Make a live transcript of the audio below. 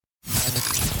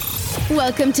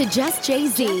Welcome to Just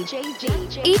Jay-Z.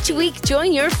 Each week,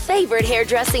 join your favorite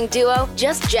hairdressing duo,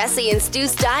 Just Jesse and Stu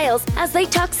Styles, as they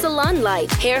talk salon life,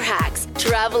 hair hacks,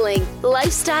 traveling,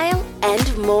 lifestyle,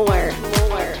 and more.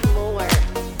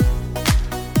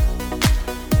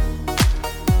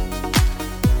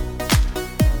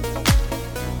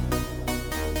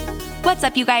 What's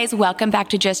up, you guys? Welcome back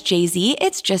to Just Jay-Z.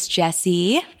 It's Just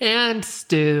Jesse. And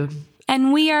Stu.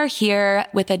 And we are here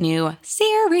with a new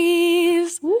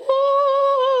series. Woo!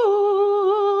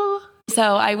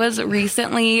 So I was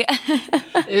recently...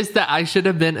 Is that I should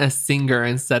have been a singer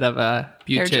instead of a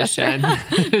beautician.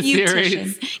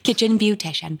 Beautician. Kitchen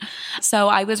beautician. So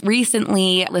I was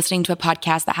recently listening to a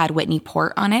podcast that had Whitney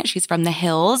Port on it. She's from the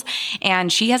Hills.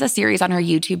 And she has a series on her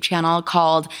YouTube channel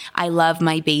called I Love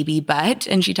My Baby Butt.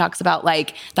 And she talks about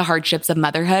like the hardships of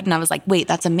motherhood. And I was like, wait,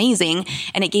 that's amazing.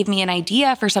 And it gave me an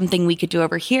idea for something we could do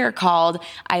over here called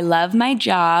I Love My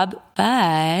Job,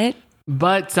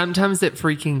 But sometimes it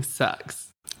freaking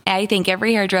sucks. I think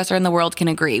every hairdresser in the world can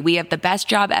agree. We have the best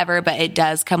job ever, but it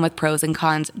does come with pros and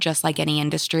cons, just like any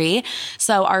industry.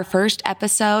 So our first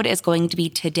episode is going to be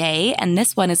today, and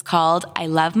this one is called I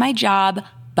Love My Job,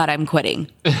 but I'm quitting.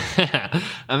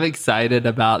 I'm excited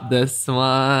about this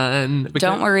one.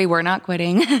 Don't worry, we're not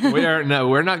quitting.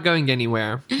 We're not going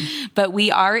anywhere. But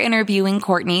we are interviewing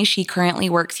Courtney. She currently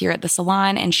works here at the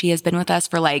salon, and she has been with us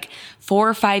for like 4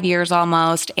 or 5 years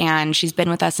almost. And she's been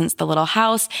with us since the little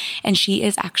house. And she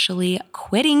is actually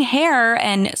quitting hair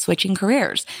and switching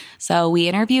careers. So we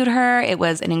interviewed her. It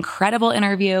was an incredible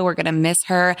interview. We're going to miss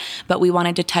her. But we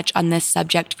wanted to touch on this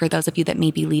subject for those of you that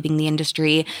may be leaving the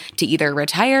industry to either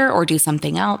retire or do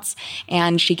something else.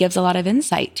 And she gives a lot of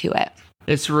insight to it.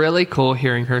 It's really cool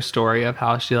hearing her story of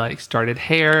how she started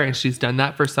hair and she's done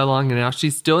that for so long and now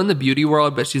she's still in the beauty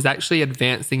world, but she's actually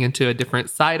advancing into a different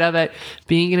side of it,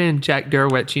 being an injector,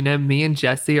 which, me and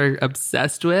Jesse are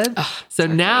obsessed with. So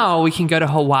now we can go to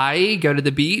Hawaii, go to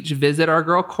the beach, visit our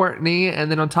girl Courtney,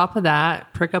 and then on top of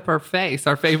that, prick up our face,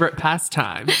 our favorite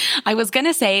pastime. I was going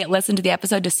to say, listen to the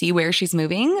episode to see where she's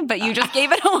moving, but you just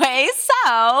gave it away.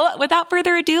 So without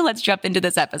further ado, let's jump into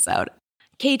this episode.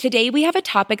 Okay, today we have a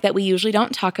topic that we usually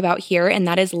don't talk about here, and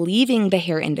that is leaving the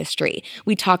hair industry.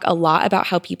 We talk a lot about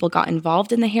how people got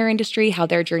involved in the hair industry, how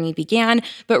their journey began,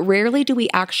 but rarely do we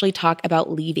actually talk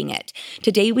about leaving it.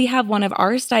 Today we have one of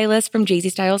our stylists from Jay-Z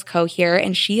Styles Co. here,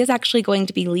 and she is actually going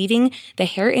to be leaving the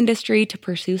hair industry to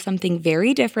pursue something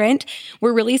very different.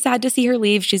 We're really sad to see her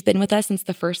leave. She's been with us since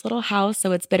the first little house,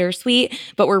 so it's bittersweet,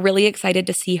 but we're really excited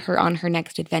to see her on her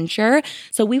next adventure.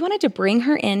 So we wanted to bring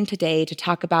her in today to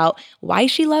talk about why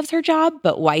she loves her job,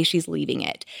 but why she's leaving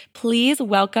it. Please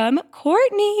welcome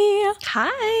Courtney.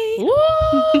 Hi.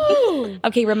 Woo!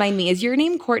 Okay, remind me, is your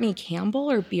name Courtney Campbell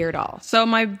or Beardall? So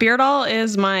my Beardall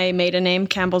is my maiden name.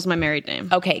 Campbell's my married name.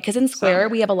 Okay, because in Square,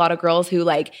 we have a lot of girls who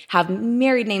have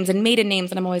married names and maiden names,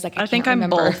 and I'm always like, I think can't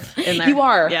I'm remember. both in there. You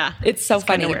are. Yeah. It's so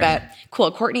funny, but cool.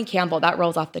 Courtney Campbell, that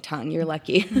rolls off the tongue. You're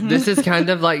lucky. This is kind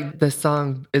of like the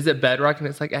song, is it Bedrock? And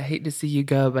it's like, I hate to see you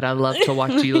go, but I love to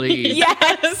watch you leave.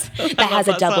 Yes. That has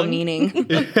a double meaning.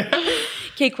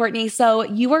 Okay, Courtney, so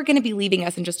you are going to be leaving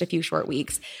us in just a few short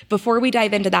weeks. Before we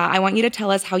dive into that, I want you to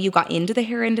tell us how you got into the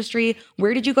hair industry.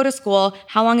 Where did you go to school?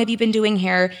 How long have you been doing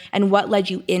hair? And what led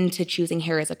you into choosing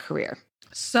hair as a career?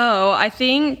 So I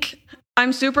think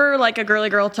I'm super a girly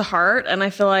girl to heart. And I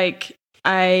feel like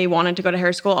I wanted to go to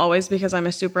hair school always because I'm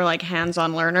a super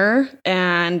hands-on learner.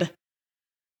 And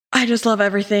I just love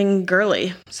everything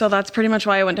girly. So that's pretty much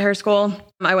why I went to hair school.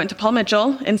 I went to Paul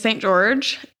Mitchell in St.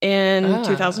 George in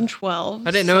 2012.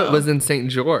 I didn't know it was in St.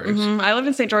 George. I lived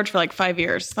in St. George for 5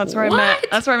 years. That's where I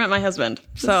met my husband.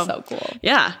 So cool.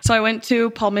 Yeah. So I went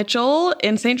to Paul Mitchell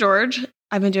in St. George.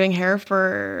 I've been doing hair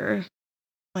for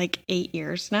 8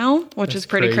 years now, which is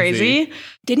pretty crazy.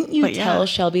 Didn't you tell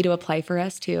Shelby to apply for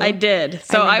us too? I did.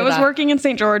 So I was working in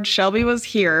St. George. Shelby was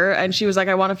here and she was like,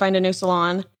 I want to find a new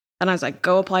salon. And I was like,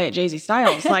 go apply at Jay-Z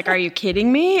Styles. Are you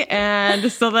kidding me?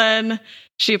 And so then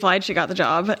she applied, she got the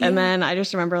job. Yeah. And then I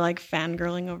just remember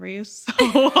fangirling over you so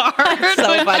hard so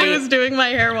when funny. she was doing my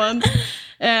hair once.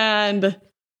 And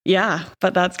yeah,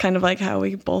 but that's kind of how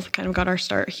we both kind of got our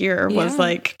start here was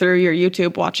through your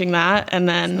YouTube watching that. And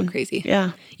then so crazy.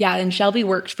 Yeah. Yeah. And Shelby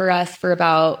worked for us for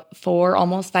about 4,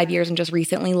 almost 5 years and just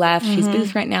recently left. She's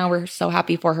booth right now. We're so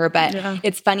happy for her. But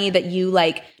it's funny that you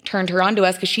turned her on to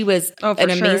us because she was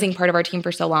an amazing part of our team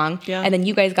for so long. Yeah. And then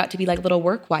you guys got to be little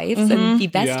work wives and be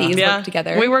besties, work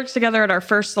together. We worked together at our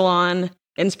first salon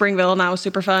in Springville and that was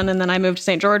super fun. And then I moved to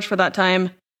St. George for that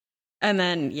time. And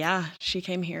then, she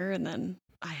came here and then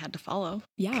I had to follow.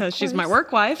 Yeah, because she's my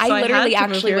work wife. So I literally had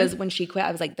to actually move was, here. when she quit,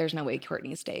 I was like, there's no way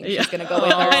Courtney's staying. Yeah. She's going to go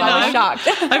with her. So I was shocked.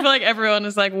 I feel like everyone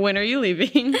is like, when are you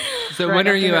leaving? So Right when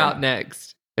are after you her. out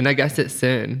next? And I guess it's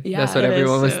soon. Yeah, That's what it is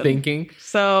everyone was soon. thinking.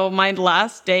 So my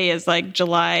last day is like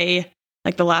July,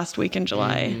 like the last week in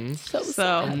July. Mhm.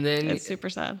 So And then it's super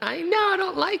sad. I know, I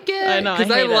don't like it. I know, I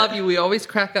Because I hate it. love you. We always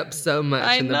crack up so much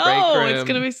I in the know, break room. it's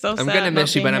gonna be so I'm sad gonna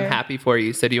miss not you, but being I'm here. happy for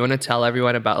you. So do you want to tell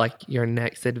everyone about like your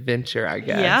next adventure, I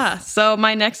guess? Yeah. So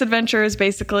my next adventure is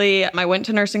basically I went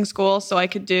to nursing school so I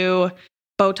could do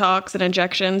Botox and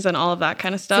injections and all of that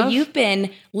kind of stuff. So you've been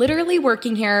literally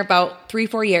working here about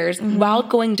 3-4 years while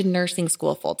going to nursing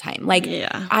school full time. Like,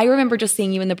 Yeah. I remember just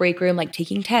seeing you in the break room, like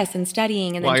taking tests and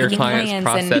studying and then While your taking client's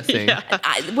processing.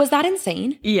 And was that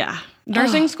insane? Yeah.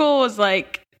 Nursing school was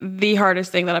like the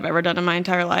hardest thing that I've ever done in my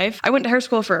entire life. I went to hair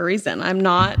school for a reason. I'm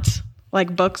not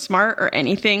like book smart or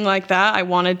anything like that. I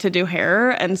wanted to do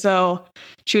hair. And so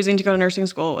choosing to go to nursing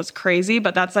school was crazy,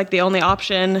 but that's like the only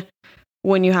option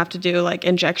when you have to do like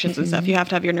injections and stuff. You have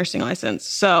to have your nursing license.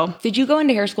 So Did you go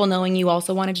into hair school knowing you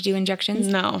also wanted to do injections?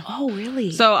 no. Oh,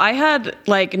 really? So I had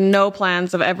like no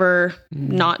plans of ever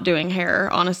not doing hair,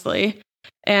 honestly.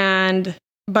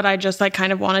 But I just like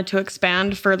kind of wanted to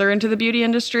expand further into the beauty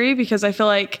industry because I feel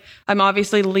like I'm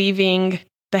obviously leaving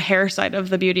the hair side of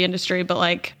the beauty industry, but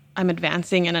like I'm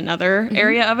advancing in another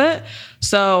area of it.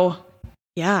 So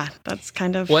yeah, that's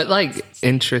kind of What like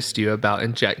interests you about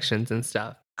injections and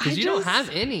stuff? Because you don't just- have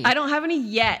any. I don't have any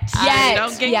yet. Yet,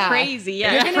 Don't get yeah. crazy.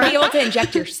 You're Yeah. going to be able to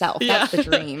inject yourself. That's the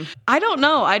dream. I don't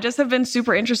know. I just have been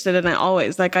super interested in it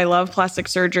always. Like I love plastic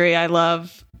surgery. I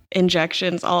love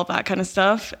injections, all of that kind of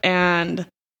stuff. And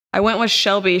I went with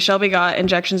Shelby. Shelby got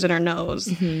injections in her nose.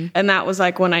 And that was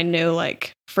like when I knew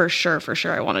like for sure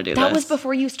I want to do That this. was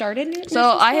before you started nursing So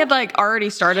I had like already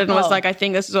started and was Oh. like, I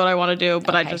think this is what I want to do.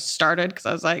 But I Okay. just started because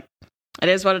I was like, it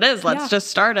is what it is. Let's Yeah. just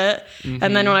start it.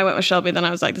 And then when I went with Shelby, then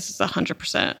I was like, this is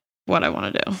 100% what I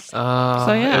want to do. So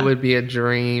yeah. it would be a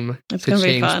dream It's to gonna be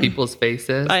change fun. people's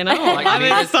faces. I know. Like I'm me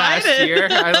this past excited. year,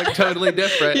 I look totally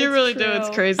different. You really do. true. It's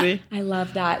crazy. I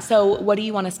love that. So what do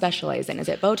you want to specialize in? Is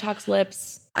it Botox,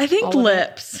 lips? I think All of it?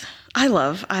 lips. I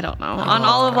don't know. On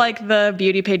all of like the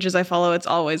beauty pages I follow, it's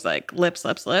always like lips.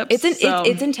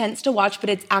 It's intense to watch, but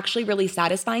it's actually really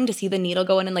satisfying to see the needle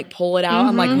go in and like pull it out.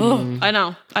 I'm like, oh. I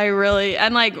know.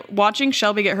 And like watching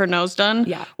Shelby get her nose done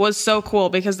Yeah. was so cool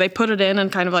because they put it in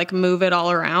and kind of like move it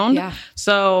all around. Yeah.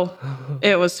 So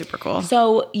it was super cool.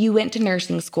 So you went to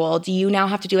nursing school. Do you now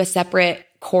have to do a separate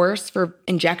course for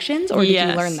injections, or did you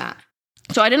Yes. learn that?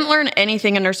 So I didn't learn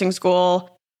anything in nursing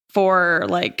school for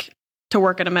like to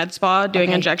work at a med spa doing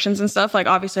Okay. injections and stuff. Like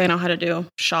obviously I know how to do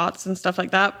shots and stuff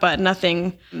like that, but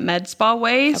nothing med spa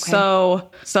way.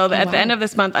 So at the end of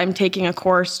this month, I'm taking a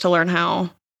course to learn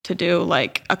how to do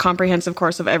like a comprehensive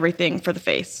course of everything for the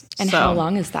face. And So how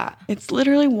long is that? It's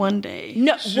literally 1 day.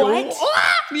 No, what?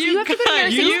 So you have to go to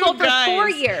nursing school for 4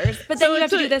 years, but then So you have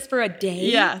to it's do this for a day?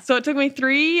 Yeah. So it took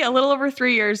me a little over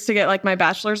 3 years to get like my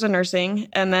bachelor's in nursing.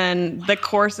 And then the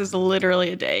course is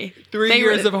literally a day. 3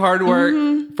 years of hard work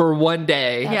for 1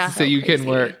 day Yeah. so you can crazy.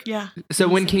 work. Yeah. So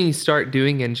when can you start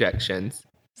doing injections?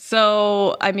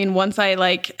 So, I mean, once I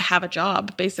like have a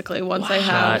job, basically, once I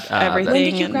have Shut up. everything. When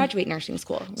did you and- graduate nursing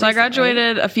school? So I Recent, right?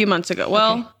 graduated a few months ago.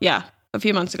 Well, Okay. yeah, a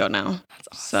few months ago now.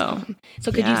 So,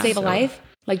 So could you Yeah. save a life?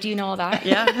 Like, do you know all that?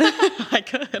 yeah, I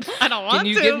could. I don't want to. Can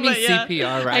you give me but yeah.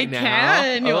 CPR right I now?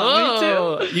 can. You want me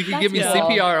to? You can That's give me cool.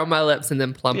 CPR on my lips and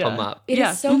then plump Yeah. them up. It is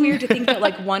Yeah. so weird to think that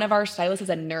like one of our stylists is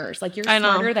a nurse. Like you're I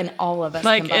know. smarter than all of us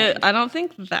Like, combined. I don't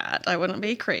think that. I wouldn't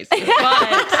be crazy.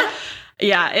 But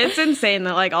yeah, it's insane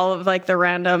that like all of like the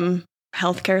random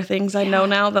healthcare things I know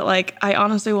now that like I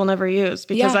honestly will never use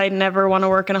because Yeah. I never want to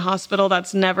work in a hospital.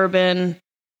 That's never been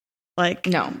like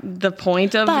No. the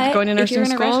point of But going to if nursing you're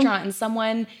in school. a restaurant and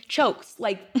someone chokes,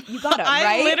 like you got to, I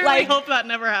right? literally like, hope that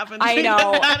never happens. I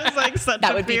know. That is like such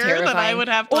that a would be fear terrifying. that I would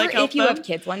have to or like help if you them. have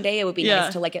kids one day, it would be Yeah.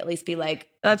 nice to like at least be like,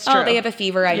 That's oh, true. they have a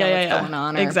fever. I know what's going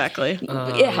on. Or, Exactly.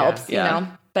 It helps, Yeah. you know.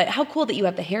 But how cool that you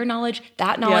have the hair knowledge,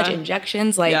 that knowledge, Yeah.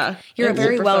 injections. Like Yeah. you're a It's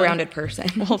very super fun. well-rounded person.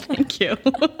 Well, thank you.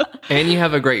 And you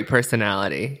have a great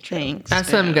personality. Thanks.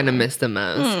 That's what I'm going to miss the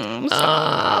most.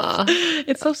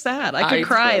 It's so sad. I could I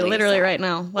cry really literally sad. right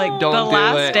now. Like Don't the do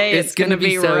last it. day, it's gonna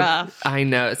be so rough. I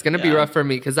know. It's going to be Yeah. rough for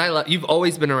me because you've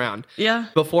always been around. Yeah.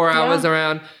 Before I Yeah. was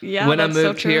around, Yeah, when I that's so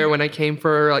moved true. here, when I came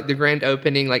for like the grand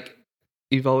opening, like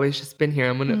you've always just been here.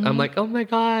 I'm like, oh my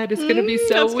God, it's gonna be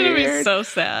so That's weird. gonna be so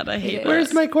sad. I hate Where's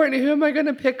that. my Courtney? Who am I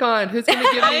gonna pick on? Who's gonna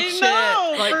give me I shit?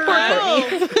 know, Like,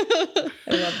 for real.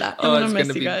 I love that. oh, gonna it's miss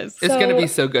gonna you be guys. It's gonna So- be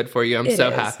so good for you. I'm It so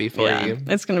is. happy for Yeah, you.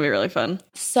 it's gonna be really fun.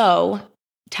 So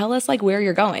tell us like where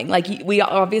you're going. Like we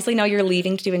obviously know you're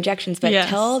leaving to do injections, but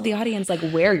tell the audience like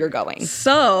where you're going.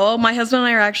 So my husband and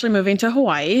I are actually moving to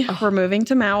Hawaii. We're moving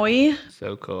to Maui.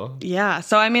 So cool. Yeah.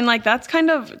 So I mean, like that's kind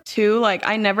of too, like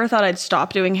I never thought I'd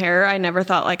stop doing hair. I never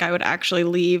thought like I would actually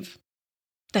leave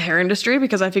the hair industry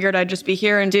because I figured I'd just be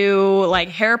here and do like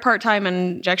hair part-time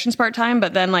and injections part-time.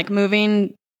 But then like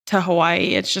moving to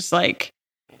Hawaii, it's just like,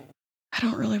 I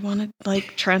don't really want to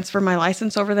like transfer my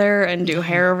license over there and do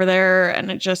hair over there. And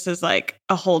it just is like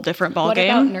a whole different ballgame. What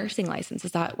about nursing license?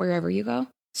 Is that wherever you go?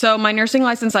 So my nursing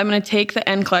license, I'm going to take the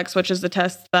NCLEX, which is the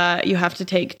test that you have to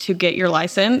take to get your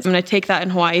license. I'm going to take that in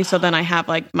Hawaii. So then I have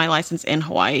like my license in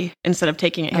Hawaii instead of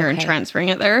taking it here and transferring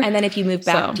it there. And then if you move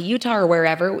back to Utah or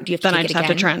wherever, do you have to then take I it just again?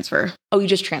 have to transfer. Oh, you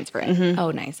just transfer it. Mm-hmm.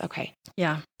 Oh, nice. Okay.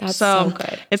 Yeah. That's so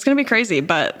good. It's going to be crazy,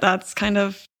 but that's kind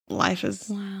of life is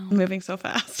moving so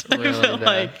fast. Really I feel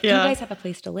like, Do you guys have a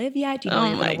place to live yet? Do you know where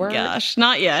you're going to work? Gosh,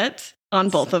 not yet on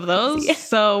both of those.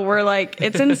 So we're like,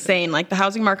 it's insane. Like the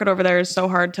housing market over there is so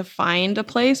hard to find a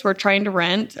place. We're trying to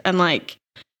rent and like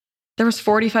there was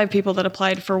 45 people that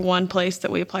applied for one place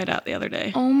that we applied at the other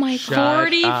day. Oh my God.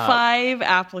 45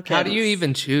 applicants. How do you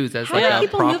even choose as How like are a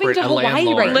people proper moving to Hawaii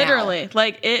landlord? right now? Literally,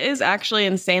 like it is actually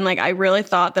insane. Like I really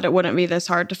thought that it wouldn't be this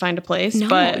hard to find a place,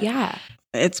 but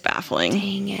it's baffling.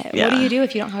 Dang it. Yeah. What do you do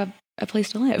if you don't have a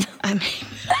place to live? I mean,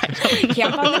 I don't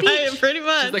Camp on the beach. Pretty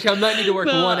much. She's like, I might need to work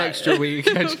one extra week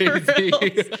at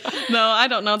JC. No, I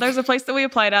don't know. There's a place that we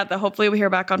applied at that hopefully we hear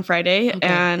back on Friday.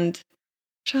 And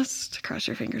just cross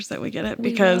your fingers that we get it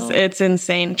because it's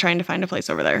insane trying to find a place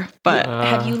over there. But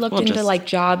have you looked into like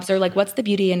jobs or like what's the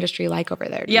beauty industry like over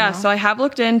there? Yeah, so I have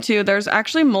looked into, there's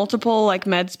actually multiple like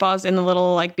med spas in the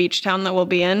little like beach town that we'll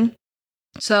be in.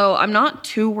 So I'm not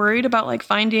too worried about like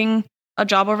finding a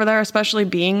job over there, especially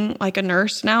being like a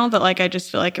nurse now that like I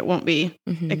just feel like it won't be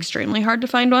extremely hard to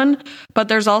find one. But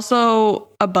there's also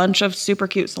a bunch of super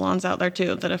cute salons out there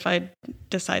too that if I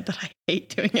decide that I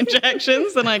hate doing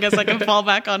injections, then I guess I can fall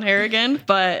back on hair again.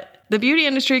 But the beauty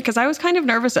industry, because I was kind of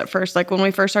nervous at first, like when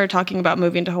we first started talking about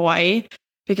moving to Hawaii,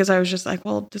 because I was just like,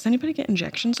 well, does anybody get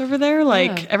injections over there?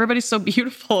 Like everybody's so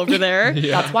beautiful over there.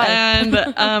 That's why. And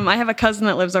I have a cousin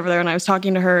that lives over there and I was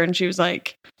talking to her and she was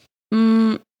like,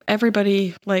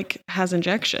 everybody like has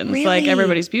injections. Really? Like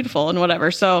everybody's beautiful and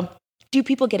whatever. So do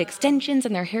people get extensions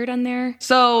and their hair done there?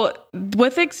 So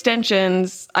with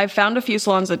extensions, I've found a few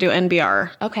salons that do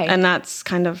NBR. Okay. And that's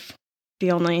kind of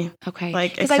the only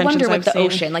like because I wonder with the seen.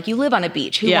 ocean, like you live on a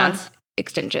beach, who wants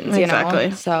extensions, you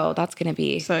know? So that's going to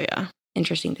be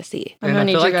interesting to see. I'm going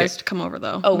to need you guys to come over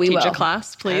though. Oh, we teach will. a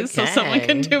class, please, so someone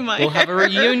can do my We'll have a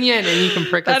reunion and you can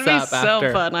prick us up That'd be after.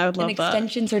 so fun. I would love An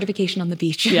extension certification on the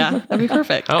beach. Yeah, that'd be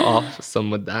perfect. How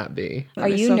awesome would that be? Are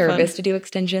you nervous to do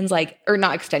extensions? Like, or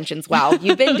not extensions? Wow,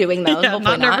 you've been doing those. Yeah,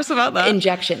 not nervous about that.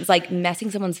 Injections, like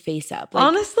messing someone's face up. Like,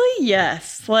 honestly,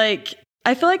 yes. Like,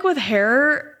 I feel like with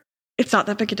hair, it's not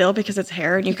that big a deal because it's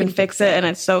hair and you can fix it and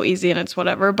it's so easy and it's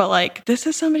whatever. But like, this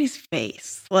is somebody's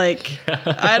face. Like,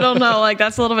 I don't know. Like,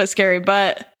 that's a little bit scary,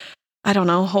 but I don't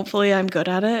know. Hopefully I'm good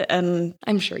at it. And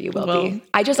I'm sure you will be.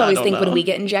 I just always think when we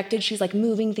get injected, she's like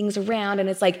moving things around and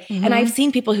it's like, and I've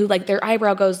seen people who like their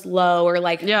eyebrow goes low or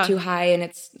like too high and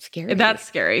it's scary. That's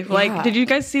scary. Like, did you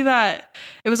guys see that?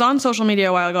 It was on social media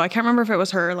a while ago. I can't remember if it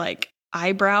was her like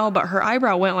eyebrow, but her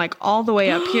eyebrow went like all the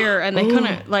way up here and they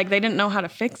couldn't like they didn't know how to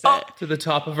fix it to the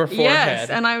top of her forehead. Yes,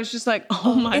 and I was just like,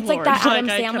 oh my it's Lord. like that Adam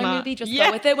like, Sandler movie, just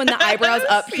go with it when the eyebrow's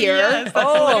up here. Yes,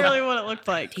 that's literally what it looked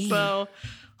like. So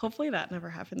hopefully that never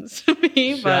happens to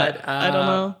me, but I don't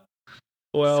know.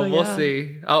 Well, we'll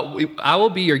see. I will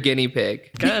be your guinea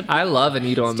pig. Good. I love a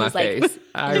needle in my face.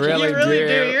 I really, you really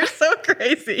do. You're so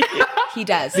crazy. He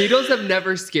does. Needles have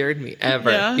never scared me,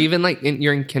 ever. Yeah. Even like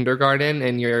you're in kindergarten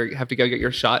and you have to go get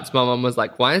your shots. My mom was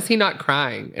like, why is he not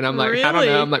crying? And I'm like, I don't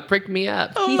know. I'm like, prick me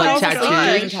up. He's like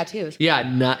tattoos. Yeah,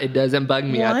 no, it doesn't bug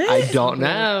me. I don't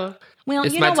know. Well,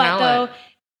 it's you know my talent. What though?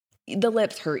 The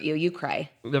lips hurt you. You cry.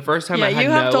 The first time I had you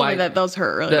have told me that those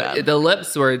hurt really bad. The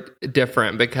lips were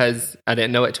different because I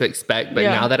didn't know what to expect. But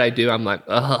now that I do, I'm like,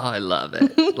 oh, I love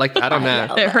it. Like, I don't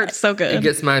know. It hurts so good. It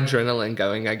gets my adrenaline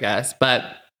going, I guess.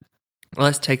 But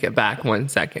let's take it back 1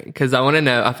 second because I want to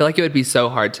know. I feel like it would be so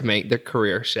hard to make the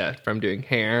career shift from doing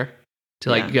hair to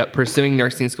like pursuing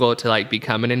nursing school to like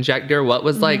become an injector. What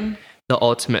was like the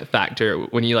ultimate factor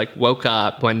when you like woke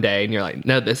up one day and you're like,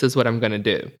 no, this is what I'm going to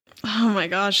do? Oh my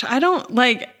gosh. I don't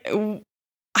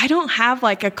have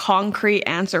like a concrete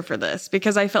answer for this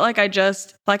because I felt like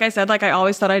like I said, like I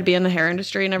always thought I'd be in the hair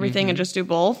industry and everything and just do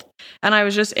both. And I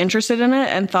was just interested in it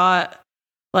and thought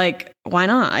like, why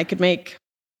not? I could make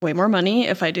way more money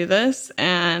if I do this.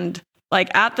 And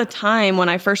like at the time when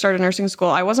I first started nursing school,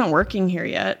 I wasn't working here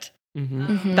yet.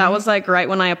 That was like right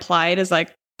when I applied, is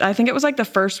like, I think it was like the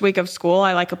first week of school,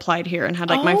 I like applied here and had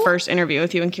like my first interview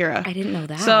with you and Kira. I didn't know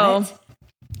that. So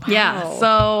yeah,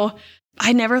 so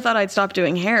I never thought I'd stop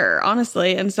doing hair,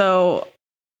 honestly. And so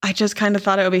I just kind of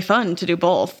thought it would be fun to do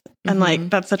both. And like,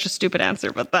 that's such a stupid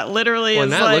answer, but that literally is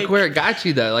like... look where it got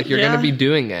you though. Like you're going to be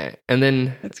doing it. And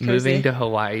then moving to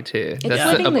Hawaii too. It's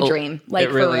living the dream. Like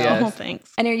it really for real. is. Oh,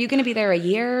 thanks. And are you going to be there a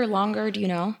year longer? Do you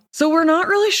know? So we're not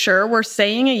really sure. We're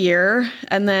saying a year.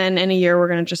 And then in a year, we're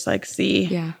going to just like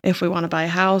see if we want to buy a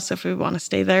house, if we want to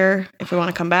stay there, if we want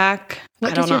to come back.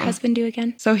 What does your husband do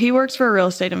again? So he works for a real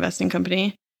estate investing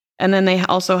company. And then they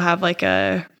also have like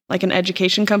an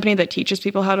education company that teaches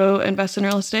people how to invest in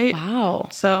real estate. Wow.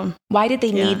 So why did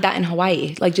they need that in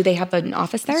Hawaii? Like, do they have an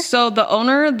office there? So the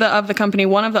owner of the company,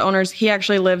 one of the owners, he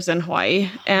actually lives in Hawaii.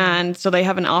 And so they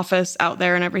have an office out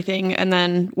there and everything. And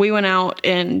then we went out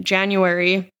in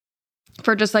January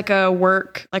for just like a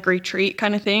work, like retreat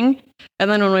kind of thing.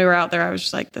 And then when we were out there, I was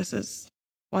just like,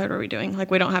 what are we doing? Like,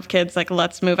 we don't have kids. Like,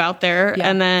 let's move out there. Yeah.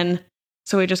 And then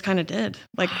so we just kind of did.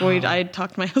 Like, I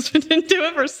talked my husband into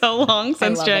it for so long,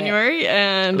 since January.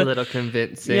 And a little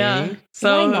convincing. Yeah.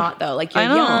 So why not though? Like, you're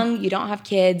young, you don't have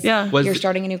kids. Yeah. You're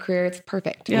starting a new career. It's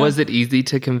perfect. Yeah. Was it easy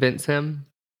to convince him?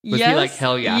 Was he like,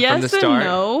 hell yeah, from the start? Yes and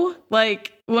no.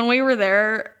 Like, when we were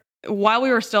there, while we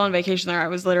were still on vacation there, I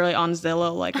was literally on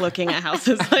Zillow, like looking at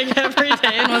houses like every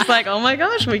day and was like, oh my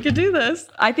gosh, we could do this.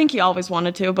 I think he always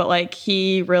wanted to, but like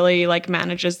he really like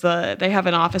manages they have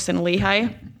an office in Lehigh.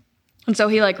 And so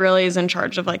he like really is in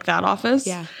charge of like that office.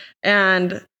 Yeah.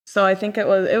 And so I think it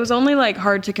was only like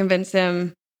hard to convince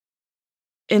him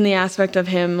in the aspect of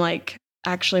him like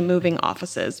actually moving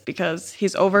offices, because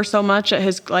he's over so much at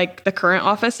his like the current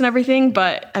office and everything.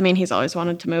 But I mean, he's always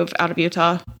wanted to move out of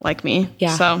Utah like me.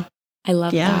 Yeah. So I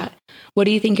love that. What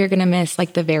do you think you're going to miss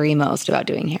like the very most about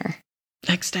doing hair?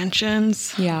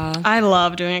 Extensions. Yeah. I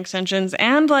love doing extensions.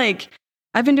 And like,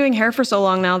 I've been doing hair for so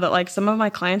long now that like some of my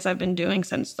clients I've been doing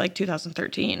since like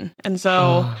 2013. And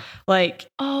so like,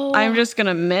 I'm just going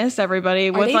to miss everybody.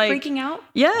 Are they freaking out?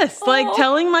 Yes. Like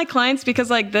telling my clients, because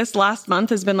like this last month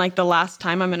has been like the last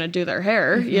time I'm going to do their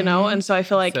hair, you know? And so I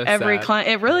feel like every client,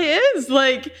 it really is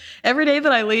like every day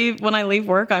that when I leave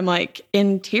work, I'm like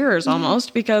in tears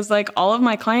almost, because like all of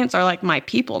my clients are like my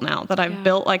people now that I've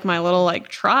built like my little like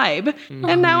tribe,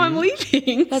 and now I'm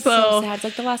leaving. That's so sad. It's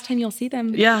like the last time you'll see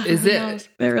them. Yeah. Is it?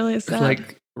 It really is sad.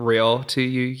 Like real to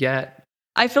you yet?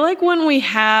 I feel like when we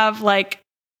have like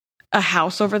a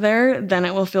house over there, then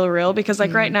it will feel real, because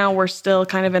like right now we're still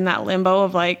kind of in that limbo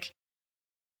of like,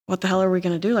 what the hell are we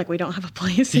going to do? Like, we don't have a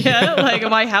place yet. Like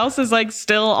my house is like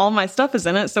still, all my stuff is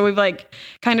in it. So we've like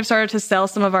kind of started to sell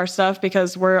some of our stuff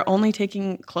because we're only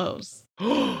taking clothes.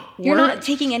 You're not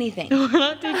taking anything. We're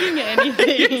not taking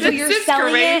anything. So you're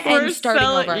selling it and starting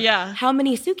over. Yeah. How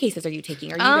many suitcases are you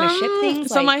taking? Are you going to ship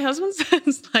things? So my husband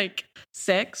says like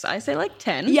 6. I say like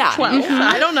 10, 12. Mm-hmm.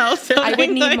 I don't know. I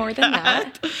would need like more than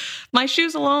that. My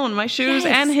shoes alone,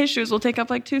 and his shoes will take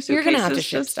up like 2 suitcases. You're going to have to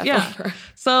ship stuff over.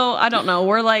 So I don't know.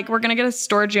 We're going to get a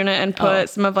storage unit and put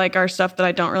some of like our stuff that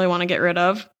I don't really want to get rid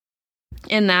of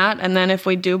in that. And then if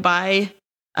we do buy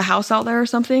a house out there or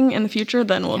something in the future,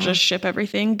 then we'll just ship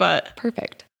everything. But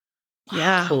perfect.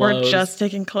 Yeah, we're just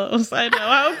taking clothes. I know.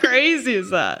 How crazy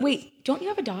is that? Wait, don't you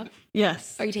have a dog?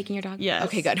 Yes. Are you taking your dog? Yes.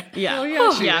 Okay, good. Yeah. Oh,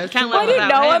 yeah. I can't live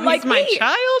without him. He's my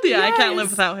child. Yeah, I can't live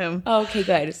without him. Okay,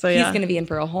 good. So he's going to be in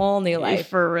for a whole new life.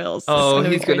 For real.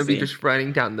 He's going to be just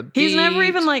running down the beach. He's never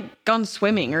even like gone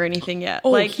swimming or anything yet.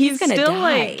 Oh, like he's gonna still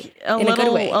die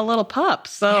like a little pup.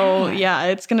 So yeah,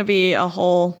 it's going to be a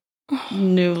whole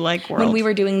new like world. When we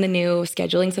were doing the new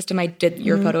scheduling system, I did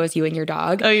your photo as you and your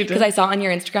dog. Oh, you did? Because I saw on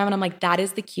your Instagram and I'm like, that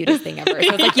is the cutest thing ever.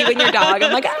 So it's like you and your dog.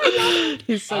 I'm like,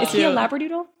 he's so cute. Is he a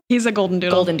Labradoodle? He's a golden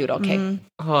doodle. Golden doodle, okay.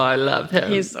 Mm-hmm. Oh, I love him.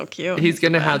 He's so cute. He's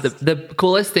going to have the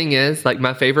coolest thing is like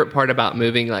my favorite part about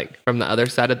moving like from the other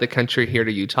side of the country here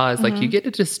to Utah is like you get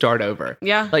to just start over.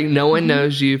 Yeah. Like no one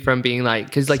knows you from being like,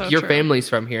 because like your family's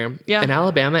from here. Yeah. In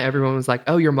Alabama, everyone was like,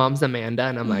 oh, your mom's Amanda.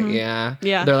 And I'm like, yeah.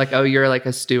 Yeah. They're like, oh, you're like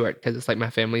a Stewart because it's like my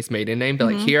family's maiden name.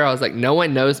 But like here, I was like, no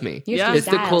one knows me. It's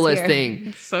the coolest thing.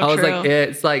 It's so I was true. like,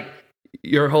 it's like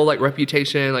your whole like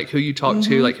reputation, like who you talk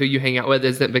to, like who you hang out with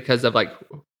isn't because of like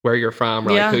where you're from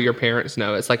or like who your parents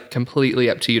know. It's like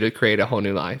completely up to you to create a whole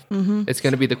new life. It's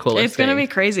going to be the coolest thing. It's going to be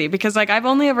crazy because like I've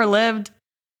only ever lived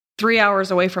 3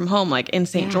 hours away from home, like in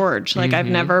St. George. Like I've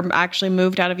never actually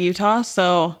moved out of Utah.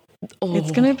 So it's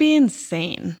going to be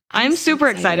insane. I'm super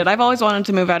excited. I've always wanted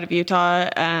to move out of Utah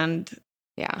and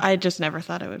I just never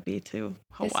thought it would be to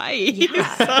Hawaii.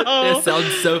 This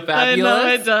sounds so fabulous. I know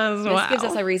it does. This gives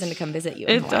us a reason to come visit you.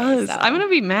 In It Hawaii, does. so. I'm going to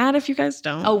be mad if you guys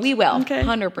don't. Oh, we will. Okay.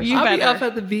 100%. You I'll be better. up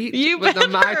at the beach You with a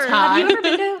Mai better. Tai. Have you ever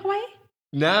been to Hawaii?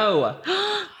 No.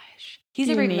 He's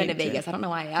You never even been to need to. Vegas. I don't know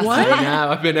why I asked. What? that.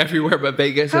 No, I've been everywhere but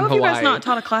Vegas How and have you Hawaii. guys not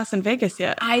taught a class in Vegas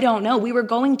yet? I don't know. We were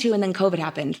going to, and then COVID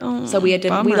happened. Oh, so we had to,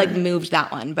 we bummer. like moved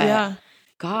that one. But Yeah.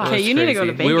 God. Okay, you need to go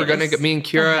to Crazy. We were Vegas. gonna get, me and The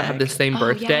Kira heck? have the same Oh,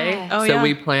 birthday. yeah. Oh, so yeah.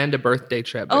 we planned a birthday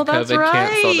trip, but Oh, that's COVID right.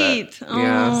 canceled it. Oh,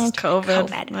 Yeah.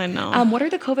 COVID. I know. What are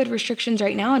the COVID restrictions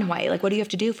right now in Hawaii? Like, what do you have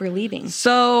to do for leaving?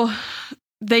 So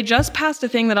they just passed a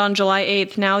thing that on July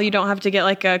 8th, now you don't have to get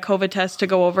like a COVID test to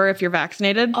go over if you're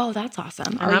vaccinated. Oh, that's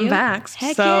awesome. And Are I'm you? vaxxed.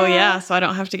 Heck so yeah. so I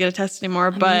don't have to get a test anymore.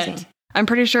 Amazing. But I'm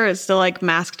pretty sure it's still like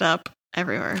masked up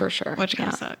everywhere. For sure. Which kind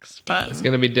Yeah. of sucks. But It's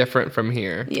gonna be different from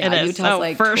here. Yeah, it is. Utah's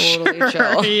like for totally sure.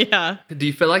 chill. Yeah. Do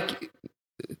you feel like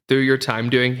through your time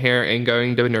doing hair and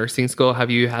going to nursing school,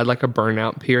 have you had like a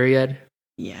burnout period?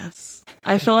 Yes.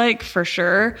 I feel like for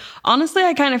sure. Honestly,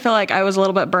 I kind of feel like I was a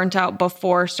little bit burnt out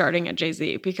before starting at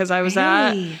Jay-Z because I was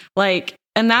at Really? like,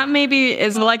 and that maybe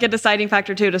is like a deciding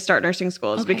factor too to start nursing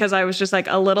school is Okay. because I was just like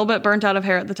a little bit burnt out of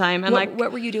hair at the time. And like,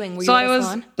 what were you doing? Were so you at a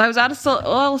salon? I was at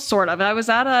well, sort of. I was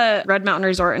at a Red Mountain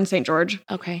Resort in St. George.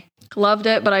 Okay. Loved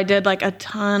it, but I did like a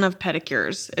ton of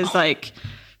pedicures. Is like,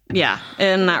 yeah,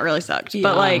 and that really sucked. Yeah.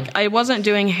 But like, I wasn't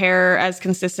doing hair as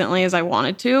consistently as I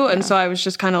wanted to, and so I was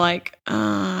just kind of like,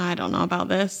 I don't know about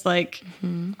this. Like,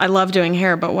 I love doing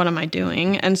hair, but what am I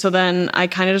doing? And so then I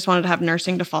kind of just wanted to have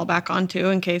nursing to fall back onto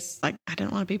in case like I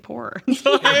didn't want to be poor.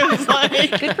 So I was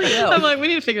like, Good for you. I'm like, we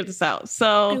need to figure this out.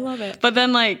 So I love it. But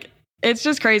then like, it's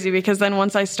just crazy because then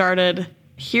once I started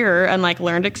here and like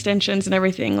learned extensions and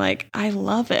everything, like I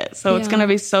love it. So it's Yeah. gonna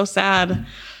be so sad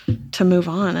to move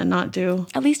on and not do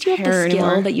At least you have the hair skill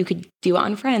anymore. that you could do it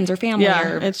on friends or family.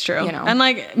 Yeah, or, it's true. You know. And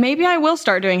like maybe I will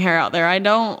start doing hair out there. I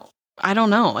don't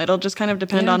know. It'll just kind of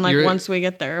depend Yeah. on like You're- once we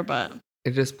get there, but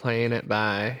You're just playing it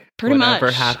by Pretty whatever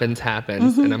much. happens,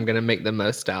 happens, Mhm. and I'm gonna make the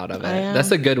most out of it. I am.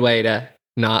 That's a good way to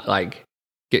not like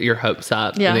get your hopes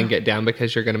up Yeah. and then get down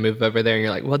because you're gonna move over there and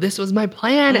you're like, well, this was my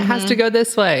plan. It has Mhm. to go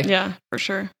this way. yeah, for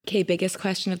sure. Okay, biggest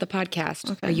question of the podcast.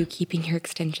 Okay. Are you keeping your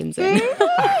extensions in?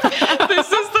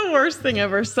 This is the worst thing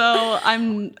ever. So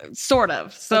I'm sort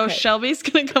of. So Okay. Shelby's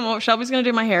gonna come over. Shelby's gonna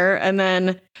do my hair, and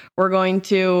then we're going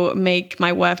to make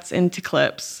my wefts into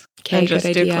clips. Okay, and just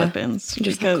good do idea. clip-ins.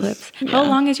 Just have because, clips. yeah. How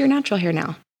long is your natural hair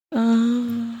now?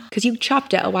 Uh, Because you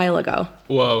chopped it a while ago.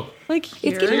 Whoa. like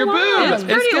here. getting Your long. boobs.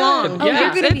 It's pretty good. long. Oh, Yeah.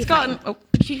 you're gonna be It's gotten. fine. Oh,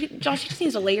 She just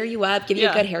needs to layer you up, give you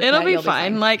a good haircut. it'll be you'll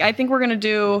fine. Like I think we're gonna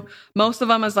do most of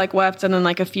them as like wefts, and then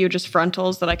like a few just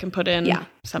frontals that I can put in. Yeah.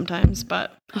 Sometimes,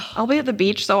 but I'll be at the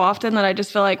beach so often that I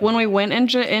just feel like when we went in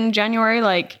January,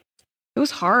 like it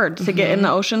was hard to get in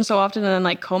the ocean so often and then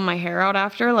like comb my hair out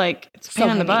after. Like it's a So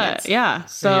pain in the butt. maintenance. Yeah.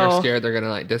 So you're So scared they're gonna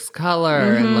like discolor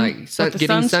and like with the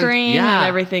getting sunscreen yeah. and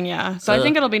everything. Yeah. So I Ugh.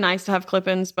 think it'll be nice to have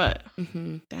clip-ins, but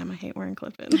Mm-hmm. damn, I hate wearing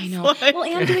clip-ins. I know. Like- Well,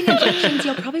 and doing injections,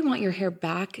 you'll probably want your hair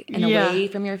back and Yeah. away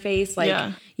from your face. Like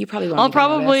Yeah. you probably won't. I'll even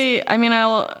notice. probably, I mean,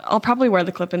 I'll probably wear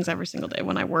the clip-ins every single day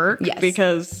when I work Yes.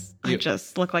 because I You-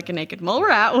 just look like a naked mole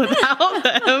rat without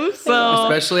them. So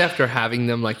Especially after having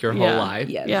them like your whole Yeah. life.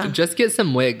 Yes. Yeah. Just get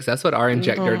some wigs. That's what our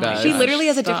injector Oh, does. She Gosh, literally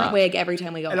has a different stop. wig every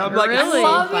time we go. and I'm in. like, Really? I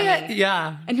love Funny. it.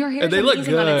 Yeah. And her hair And they look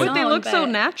amazing on good. its But they own, look so but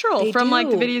natural they from like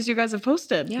the do. videos you guys have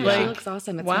posted. Yeah, like, she looks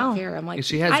awesome. It's wow. not fair. I'm like,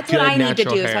 She has that's what good I need to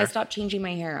natural do. So I hair. stopped changing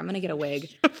my hair. I'm gonna get a wig.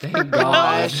 Thank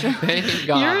God. Thank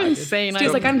God. You're insane.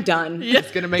 She's like, I'm done. Yeah.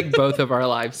 It's gonna make both of our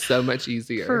lives so much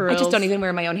easier. For I just reals. don't even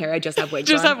wear my own hair. I just have wigs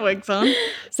Just on. have wigs on.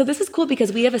 So this is cool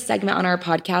because we have a segment on our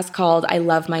podcast called I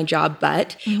Love My Job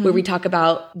But, where we talk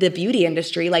about the beauty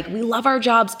industry. Like we love our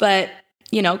jobs, but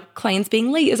you know, clients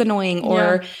being late is annoying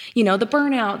or, you know, the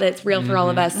burnout that's real for all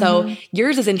of us. So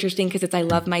yours is interesting because it's I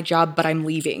love my job, but I'm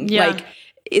leaving. Yeah. Like,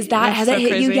 is that, That's has so it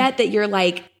hit you crazy. yet that you're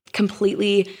like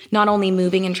completely not only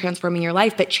moving and transforming your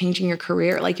life, but changing your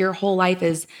career? Like your whole life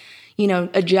is, you know,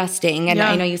 adjusting. And Yeah.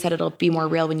 I know you said it'll be more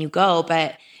real when you go,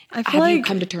 but I feel have you like-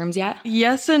 come to terms yet?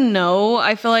 Yes and no.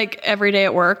 I feel like every day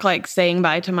at work, like saying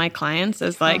bye to my clients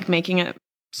is like making it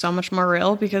so much more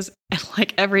real because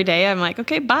like every day I'm like,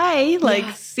 okay, bye. Like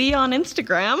see you on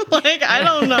Instagram. Like, I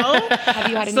don't know. Have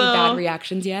you had any So- bad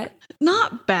reactions yet?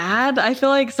 Not bad. I feel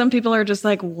like some people are just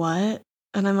like, what?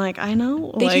 And I'm like, I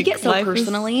know. They like, take it so life is-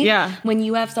 personally. Yeah. When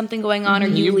you have something going on or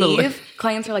you You leave, believe-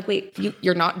 clients are like, wait,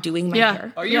 you're not doing my Yeah.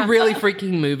 hair. Are you really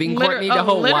freaking moving, Courtney, to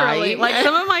Hawaii? Literally. Like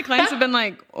some of my clients have been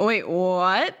like, wait,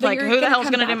 what? But like you're who the gonna hell's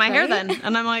come going to do back, my hair right? then?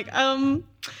 And I'm like,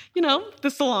 the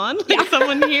salon, like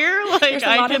someone here, like There's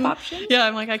a lot of options. Yeah,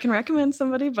 I'm like, I can recommend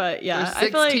somebody, but yeah, There's I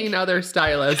feel 16 like other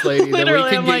stylists, lady, that we literally,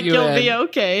 can I'm get like, you you'll in. be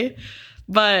okay.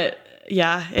 But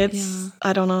yeah,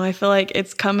 I don't know. I feel like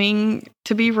it's coming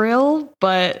to be real,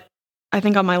 but I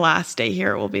think on my last day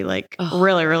here, it will be like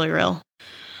really, really real.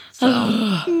 So,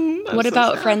 what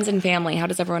about friends and family? How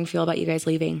does everyone feel about you guys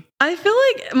leaving? I feel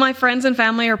like my friends and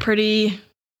family are pretty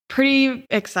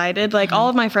excited. Like all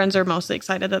of my friends are mostly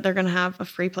excited that they're going to have a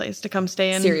free place to come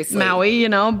stay in Maui,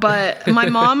 but my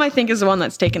mom, I think, is the one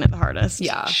that's taken it the hardest.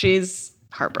 Yeah. She's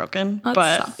heartbroken.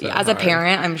 As a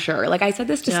parent, I'm sure. Like I said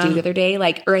this to Stu the other day,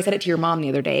 or I said it to your mom the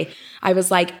other day. I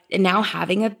was like, now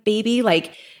having a baby,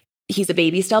 like he's a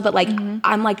baby still, but like,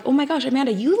 I'm like, oh my gosh,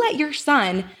 Amanda, you let your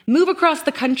son move across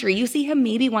the country. You see him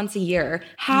maybe once a year.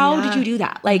 How did you do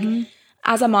that? Like,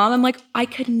 as a mom, I'm like, I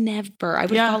could never. I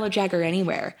would follow Jagger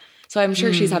anywhere. So I'm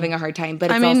sure she's having a hard time,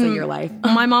 but it's also your life.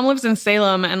 My mom lives in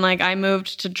Salem, and like I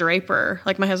moved to Draper.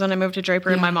 Like my husband, I moved to Draper,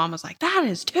 and my mom was like, "That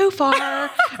is too far,"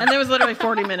 and there was literally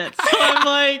 40 minutes. So I'm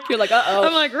like, "You're like, uh-oh."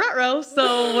 I'm like, "Ruh-roh."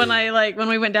 So when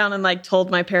we went down and like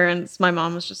told my parents, my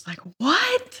mom was just like,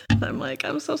 "What?" I'm like,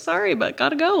 "I'm so sorry, but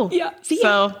gotta go." Yeah. See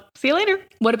you later.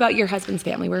 What about your husband's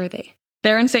family? Where are they?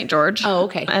 They're in St. George. Oh,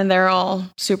 okay. And they're all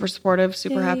super supportive,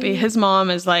 super happy. His mom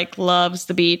is like loves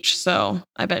the beach, so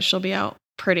I bet she'll be out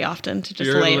pretty often to just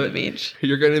lay at the beach.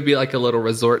 You're going to be like a little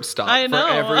resort stop for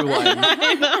everyone.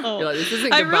 I know. You're like, this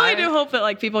isn't I goodbye. really do hope that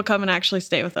like people come and actually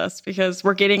stay with us because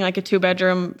we're getting like a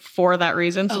 2-bedroom for that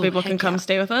reason, so people can come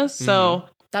stay with us. So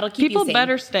that'll keep people you sane.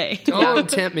 better stay. Don't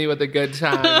tempt me with a good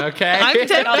time, okay? I'm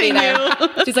tempting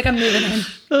you. She's like, I'm moving in.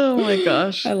 Oh my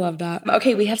gosh. I love that.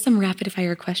 Okay, we have some rapid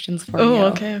fire questions for you. Oh,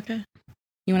 okay.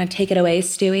 You want to take it away,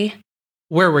 Stewie?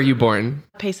 Where were you born?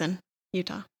 Payson,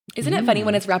 Utah. Isn't it funny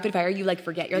when it's rapid fire, you like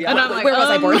forget. You're like, And I'm like, where was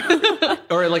I born?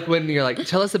 Or like when you're like,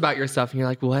 tell us about yourself. And you're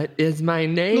like, what is my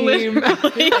name?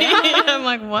 I'm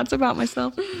like, what's about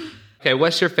myself? Okay,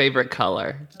 what's your favorite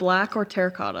color? Black or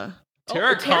terracotta?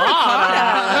 Terracotta.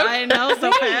 I know,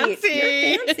 so fancy.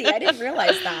 You're fancy. I didn't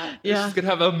realize that. Yeah. She's going to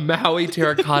have a Maui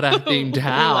terracotta themed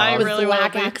house. I With really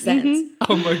black will be. accents.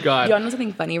 Oh my God. You want to know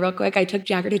something funny real quick? I took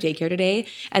Jagger to daycare today,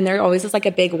 and there always is like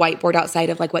a big whiteboard outside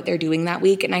of like what they're doing that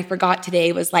week. And I forgot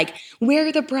today was like,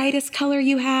 wear the brightest color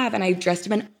you have. And I dressed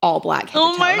him in all black head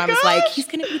to toe. my And I was like, gosh. he's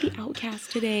going to be the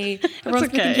outcast today. Everyone's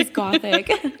okay. thinking he's gothic.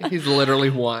 He's literally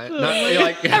one.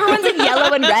 Everyone's in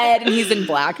yellow and red, and he's in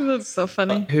black. That's so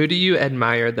funny. Who do you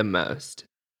admire the most?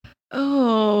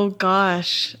 Oh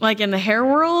gosh. Like in the hair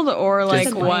world or like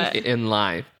Just what? in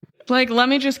life. Like, let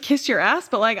me just kiss your ass.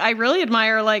 But like, I really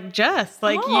admire like Jess.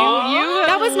 Like you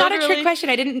That was not a trick literally- question.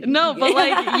 I didn't. No, but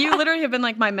like you literally have been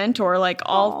like my mentor, like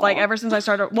like ever since I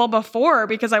started. Well, before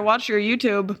because I watched your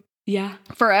YouTube Yeah.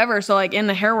 forever. So like in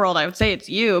the hair world, I would say it's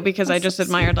you because I just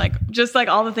admired like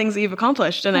all the things that you've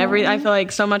accomplished and I feel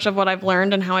like so much of what I've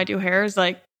learned and how I do hair is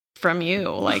like from you,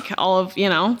 like all of,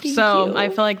 Thank so you. I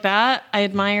feel like that I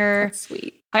admire. That's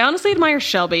sweet. I honestly admire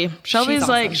Shelby. Shelby's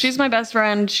like, awesome. she's my best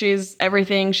friend. She's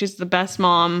everything. She's the best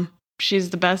mom. She's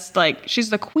the best, like,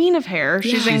 she's the queen of hair.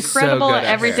 She's She's so incredible good at at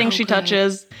everything hair. she So good.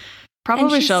 touches. Probably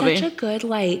And she's Shelby. such a good,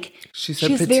 like, She's so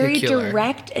she's very particular.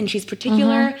 direct and she's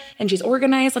particular and she's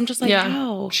organized. I'm just like,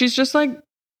 wow. She's just like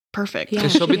perfect. Yeah. And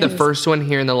she'll be the She is. first one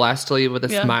here in the last to leave with a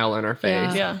Yeah. smile on her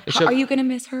face. Yeah. And she'll- Are you going to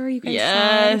miss her? Are you guys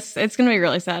Yes, it's gonna be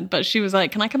really sad. But she was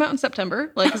like, "Can I come out in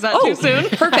September? Like, is that Oh, too soon?"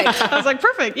 perfect. I was like,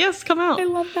 "Perfect, yes, come out." I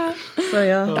love that. So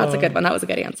yeah, That's a good one. That was a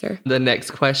good answer. The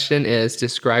next question is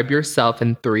describe yourself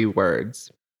in 3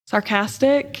 words.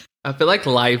 sarcastic. I feel like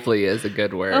lively is a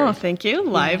good word. Oh, thank you.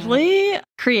 Lively,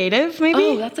 creative, maybe.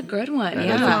 Oh, that's a good one. That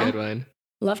Yeah. is a good one.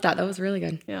 Love that. That was really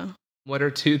good. Yeah. What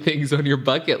are 2 things on your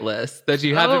bucket list that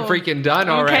you haven't freaking done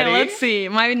already? Okay, let's see.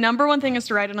 My number one thing is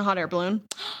to ride in a hot air balloon.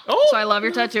 Oh. So I love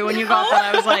your tattoo. When you got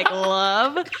that, I was like,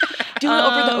 love. Do it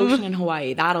over the ocean in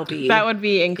Hawaii. That'll be. That would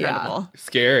be incredible.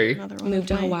 Scary. Another one Move of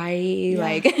to my- Hawaii,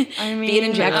 like I mean, be an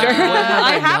injector. What have I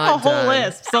I have a not whole done?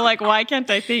 list. So like, why can't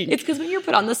I think? It's because when you're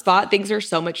put on the spot, things are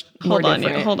so much more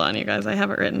different. Hold on, you guys. I have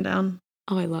it written down.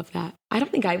 Oh, I love that. I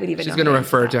don't think I would even She's know going to how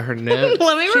refer answer to her notes.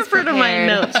 Let me refer to my prepared.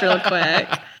 notes real quick.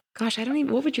 that. Gosh, I don't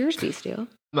even. What would yours be, Stu?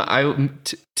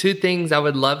 Two things I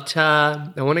would love to.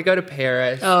 I want to go to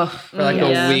Paris Oh, for like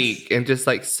yes. a week and just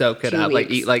like soak it 2 up. Like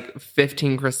weeks. eat like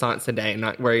 15 croissants a day and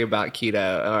not worry about keto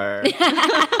or. he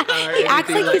acts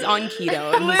like he's on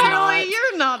keto. And he's Literally, not.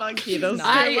 you're not on keto. not.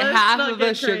 I ate Let's half not of a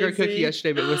get sugar crazy. cookie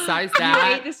yesterday, but besides You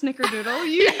that, ate the snickerdoodle.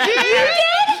 You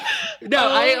did? no,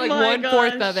 I ate Oh like my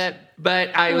 1/4 gosh. of it.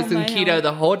 But I was in my keto hell.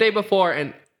 the whole day before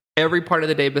and every part of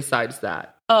the day besides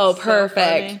that. Oh, So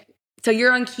perfect. funny. So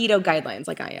you're on keto guidelines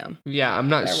like I am. Yeah, I'm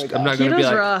not There we go. going to be Keto's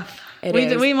like rough. It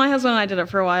is. My husband and I did it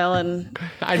for a while, and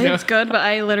I know. it's good, but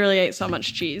I literally ate so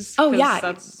much cheese. Oh, 'cause yeah.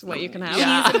 That's what you can have.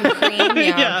 Cheese and cream.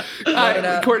 Yeah. Yeah. Load it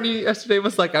up. Courtney yesterday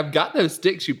was like, I've got those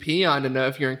sticks you pee on to know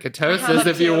if you're in ketosis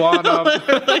if you want them.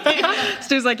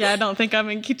 Stu's like, yeah, I don't think I'm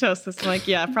in ketosis. I'm like,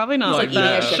 yeah, probably not Like like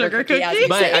that. eating a sugar Sugar cookie cookie. as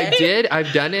But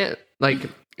I've done it, like,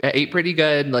 I ate pretty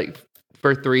good, like,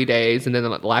 for 3 days. And then the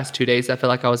last 2 days, I feel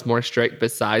like I was more strict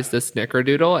besides the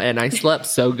snickerdoodle. And I slept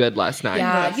so good last night.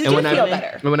 Yeah, you and do when feel I,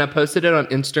 better. and when I posted it on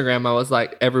Instagram, I was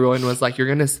like, everyone was like, you're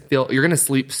going to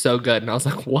sleep so good. And I was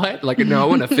like, what? Like, no, I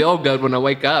want to feel good when I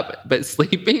wake up. But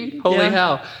sleeping, holy Yeah.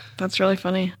 hell. That's really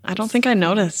funny. I don't think I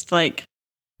noticed. Like,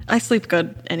 I sleep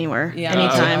good anywhere, Yeah.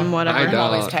 anytime, I whatever. I'm don't.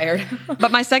 always tired. But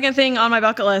my second thing on my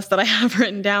bucket list that I have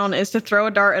written down is to throw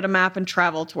a dart at a map and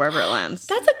travel to wherever it lands.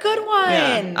 That's a good one.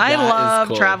 Yeah. I That is love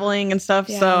cool. traveling and stuff,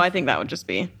 Yeah. so I think that would just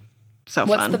be so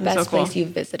What's fun. the and best so cool. place you've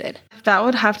visited? That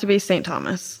would have to be St.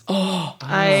 Thomas. Oh,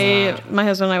 My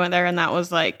husband and I went there, and that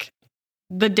was like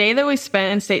the day that we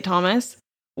spent in St. Thomas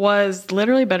was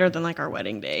literally better than like our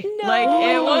wedding day. No, like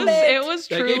it was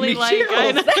That gave truly me like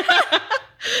chills.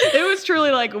 it was truly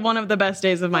like one of the best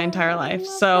days of my entire life.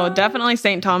 So definitely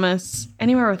St. Thomas,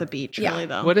 anywhere with a beach, Yeah. really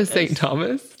though. What is St.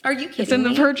 Thomas? are you kidding It's in the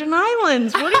me? Virgin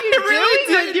Islands. What are you really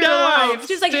doing with didn't your know. life?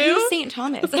 She's like, Stu? who's St.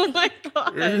 Thomas? Oh my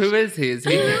gosh. Who is he? Is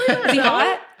he? Is he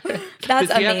hot? That's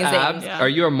Does he have amazing. abs? Yeah. Are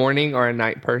you a morning or a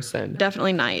night person?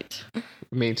 Definitely night.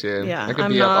 Me too. Yeah, I could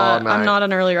I'm be up all not. night. I'm not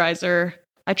an early riser.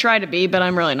 I try to be, but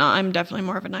I'm really not. I'm definitely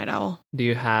more of a night owl. Do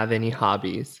you have any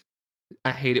hobbies?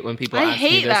 I hate it when people I ask me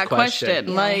hate this that question.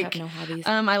 Yeah, I Like, have no hobbies.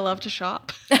 I love to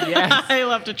shop. Yes. I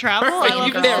love to travel. I Perfect. love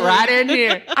You to fit right in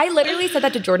here. I literally said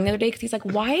that to Jordan the other day because he's like,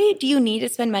 why do you need to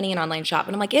spend money in online shop?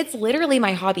 And I'm like, it's literally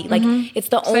my hobby. Like, it's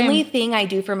the Same. only thing I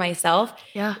do for myself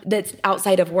Yeah. that's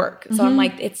outside of work. So I'm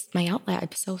like, it's my outlet.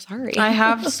 I'm so sorry. I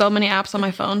have so many apps on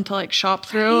my phone to like shop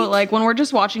through. Like when we're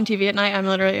just watching TV at night, I'm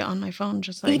literally on my phone,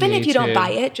 just like Even if you don't too. buy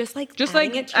it, just like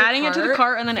adding it to the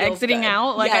cart and then feels exiting good.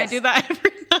 out. Like I Yes. do that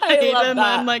every night, I love and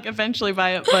that. then like eventually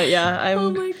buy it. But yeah, I'm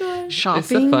Oh my gosh. shopping.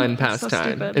 It's a fun So pastime.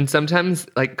 stupid. And sometimes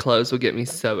like clothes will get me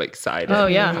so excited. Oh,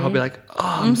 yeah. I'll be like,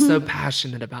 oh, I'm so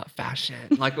passionate about fashion.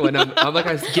 Like when I'm like,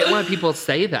 I get why people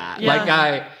say that.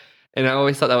 Yeah. And I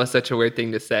always thought that was such a weird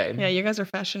thing to say. Yeah, you guys are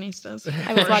fashionistas.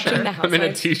 I was watching the I'm in a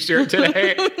Housewives. t-shirt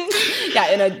today.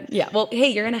 Well, hey,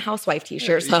 you're in a housewife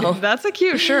t-shirt, so. That's a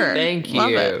cute shirt. Thank Love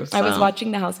you. it. I was So.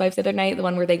 watching The Housewives the other night, the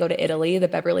one where they go to Italy, the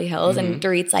Beverly Hills, and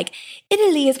Dorit's like,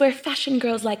 Italy is where fashion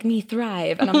girls like me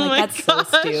thrive. And I'm like, my that's so gosh.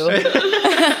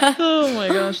 Stu. Oh my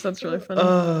gosh, that's really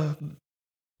funny.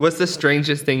 What's the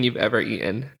strangest thing you've ever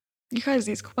eaten? You guys,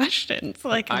 these questions.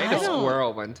 Like, I ate a don't-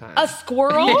 squirrel one time. A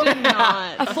squirrel? Did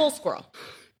not. A full squirrel.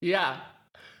 Yeah.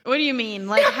 What do you mean?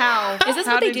 Like how? Is this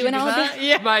How what they did do you in that? Alabama?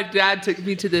 Yeah. My dad took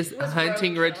me to this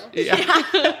hunting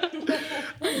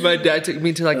My dad took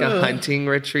me to like a hunting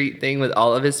retreat thing with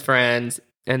all of his friends,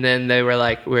 and then they were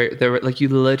like, you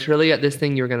literally at this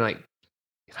thing you were gonna like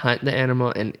hunt the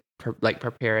animal and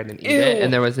prepare it and eat it, Ew.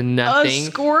 and there was A nothing.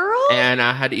 squirrel? And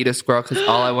I had to eat a squirrel because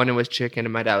all I wanted was chicken,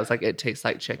 and my dad was like, "It tastes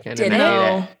like chicken," Did and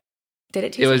I ate it. Did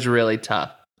it taste It was really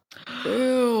tough.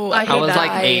 Ooh, I hate was that.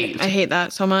 like 8. I hate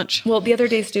that so much. Well, the other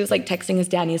day, Stu was like texting his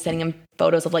dad and he was sending him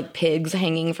photos of like pigs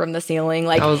hanging from the ceiling.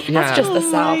 Like, Yeah. that's just the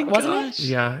Oh South, my wasn't gosh.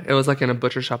 Yeah, it was like in a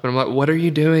butcher shop, and I'm like, "What are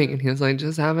you doing?" And he was like,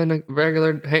 "Just having a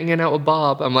regular hanging out with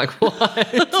Bob." I'm like, "What?"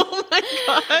 Oh my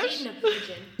gosh. it?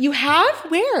 You have?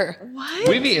 Where? What?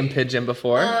 We've eaten pigeon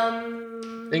before.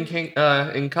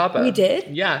 In Cabo. We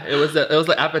did? Yeah, it was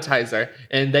an appetizer,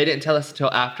 and they didn't tell us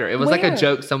until after. It was like Where? a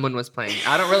joke someone was playing.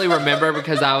 I don't really remember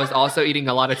because I was also eating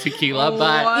a lot of tequila,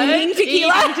 but What? Eating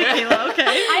tequila? Eating tequila, okay.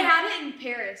 I had it in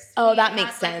Paris. Oh, We that had,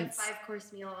 makes sense. Like a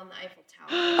 5-course meal on the Eiffel Tower.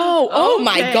 Oh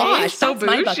my Okay, gosh. so That's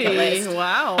my bucket bougie. list.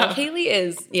 Wow. Kaylee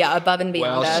is, above and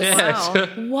beyond well, us.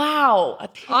 shit. Wow. Wow. A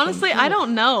pigeon. Honestly, I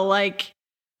don't know. Like,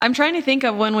 I'm trying to think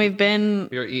of when we've been.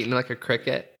 We were eating like a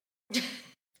cricket.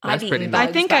 I've That's pretty eaten nice. bugs,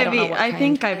 I think but I've don't know eaten. what I kind.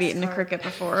 think I've eaten a cricket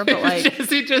before, but like,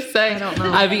 Jesse just saying, I don't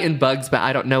know. I've eaten bugs, but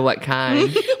I don't know what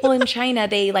kind. Well, in China,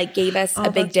 they like gave us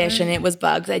a big that's dish right. and it was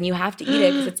bugs, and you have to eat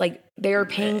it because it's like they're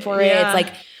paying for it. Yeah. It's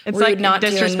like It's, rude like, not to,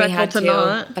 and we disrespectful had to to.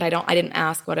 not. But I didn't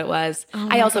ask what it was. Oh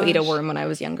I my also ate a gosh. worm when I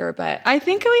was younger, but I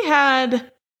think we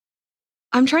had.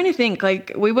 I'm trying to think.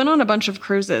 Like, we went on a bunch of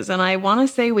cruises, and I want to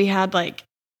say we had like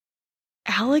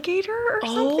alligator or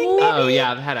something. Oh. Maybe? Oh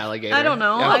yeah, I've had alligator. I don't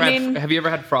know. Yeah, I've I had- mean- have you ever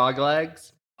had frog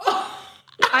legs?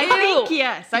 I think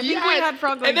yes. I think we Yes. had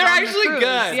frog legs. And they're on the actually cruise.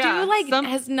 good. Yeah. Stu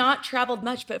has not traveled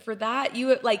much, but for that,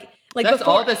 you like Like That's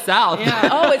before. all the South. Yeah.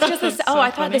 Oh, it's just this. So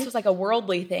I thought this funny. was like a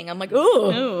worldly thing. I'm like, ooh.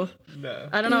 Ooh. No.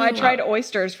 I don't know. I tried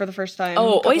oysters for the first time.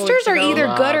 Oh, a couple oysters weeks are ago. either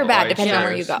good or Love bad depending on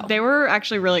where you oysters. go. They were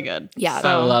actually really good. Yeah. I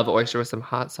So, love oyster with some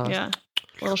hot sauce. yeah.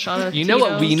 A little shot of You know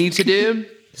what we Tito's. need to do?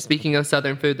 Speaking of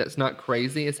Southern food that's not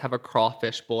crazy, is have a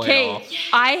crawfish boil. Okay,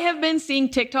 I have been seeing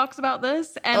TikToks about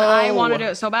this, and I want to do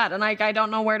it so bad, and I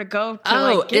don't know where to go to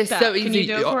like get it's that. so Can easy. you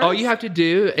do it for All us? you have to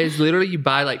do is literally you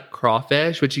buy like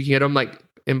crawfish, which you can get them like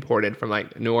imported from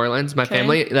like New Orleans. My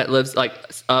family that lives like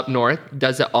up north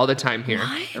does it all the time here.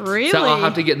 Really? So I'll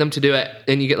have to get them to do it.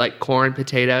 And you get like corn,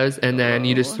 potatoes, and then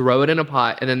you just throw it in a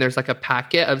pot. And then there's like a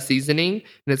packet of seasoning,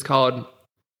 and it's called.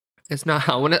 It's not.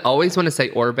 Always want to say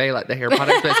Orbe, like the hair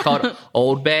product, but it's called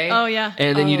Old Bay. Oh, yeah.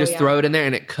 And then you Oh, just yeah. throw it in there,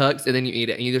 and it cooks, and then you eat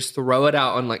it, and you just throw it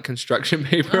out on like construction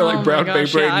paper, Oh like my brown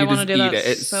gosh, paper, yeah, I and you wanna just do eat that it.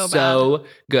 It's so so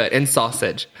good, and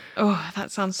sausage. Oh,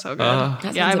 that sounds so good. That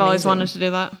yeah, sounds I've always amazing. wanted to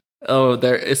do that. Oh,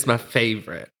 it's my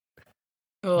favorite.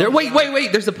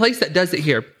 Wait. There's a place that does it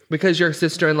here because your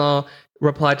sister-in-law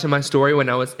replied to my story when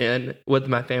I was in with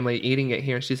my family eating it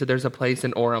here. And she said there's a place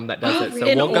in Orem that does it. So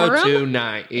In we'll go Orem?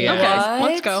 tonight. Yeah. Okay,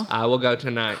 What? let's go. I will go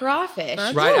tonight. Crawfish.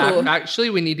 Right. Ooh. Actually,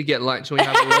 we need to get lunch. We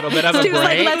have a little bit of a Stu was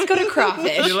like, break. let's go to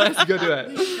crawfish. Let's go do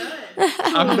it.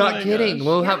 I'm not kidding.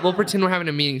 We'll pretend we're having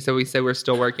a meeting, so we say we're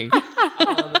still working.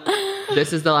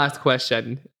 This is the last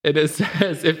question. It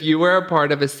says, if you were a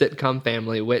part of a sitcom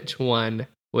family, which one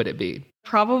would it be?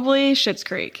 Probably Schitt's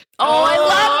Creek. Oh, I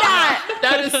love that.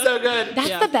 That is so good.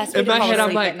 That's the best way In to my fall head, I'm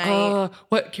asleep like, at night.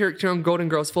 what character on Golden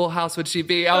Girls Full House would she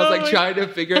be? I was like trying to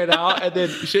figure it out. And then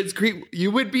Schitt's Creek,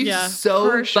 you would be Yeah, so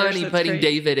for sure, funny Schitt's putting Creek.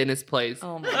 David in his place.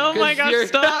 Oh my Oh my gosh, you're-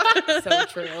 stop. so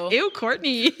true. Ew,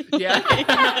 Courtney. Yeah.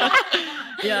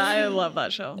 Yeah, I love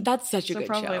that show. That's such a So good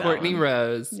probably show. that Courtney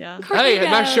Rose. Yeah. Hey,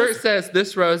 and my Rose. shirt says,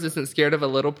 this Rose isn't scared of a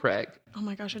little prick. Oh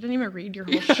my gosh, I didn't even read your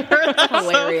whole shirt. That's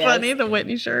Hilarious. so funny, the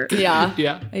Whitney shirt. Yeah.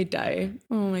 Yeah. I die.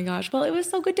 Oh my gosh. Well, it was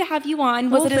so good to have you on.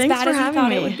 Was Well, it as thanks bad for as you having thought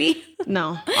me. it would be?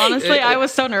 No, honestly, I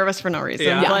was so nervous for no reason.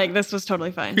 Yeah. Like, this was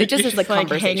totally fine. It just is like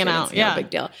conversation. hanging out. It's no big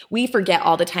deal. We forget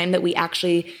all the time that we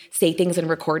actually say things and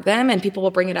record them, and people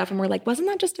will bring it up, and we're like, "Wasn't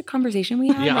that just a conversation we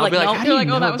had?" Yeah, We're I'll like, be like, "Nope." how do You're you like,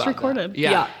 oh, know that was about recorded.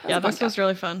 Yeah. Yeah, this was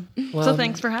really fun. Well, so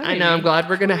thanks for having me. I know. I'm glad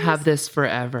we're going to have this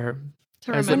forever.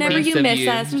 To As a remember. Whenever piece you of miss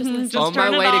you. us, just listen. Just On my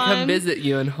turn it way to come on. visit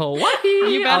you in Hawaii.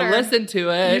 You better. I'll listen to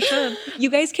it. You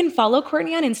guys can follow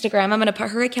Courtney on Instagram. I'm going to put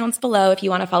her accounts below if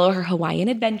you want to follow her Hawaiian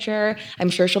adventure.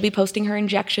 I'm sure she'll be posting her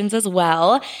injections as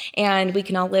well. And we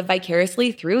can all live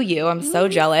vicariously through you. I'm so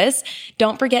jealous.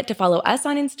 Don't forget to follow us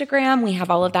on Instagram. We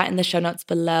have all of that in the show notes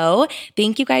below.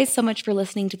 Thank you guys so much for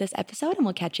listening to this episode, and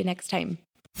we'll catch you next time.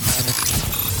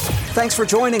 Thanks for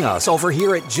joining us over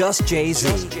here at Just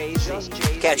Jay-Z.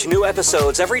 Catch new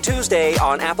episodes every Tuesday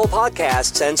on Apple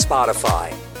Podcasts and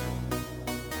Spotify.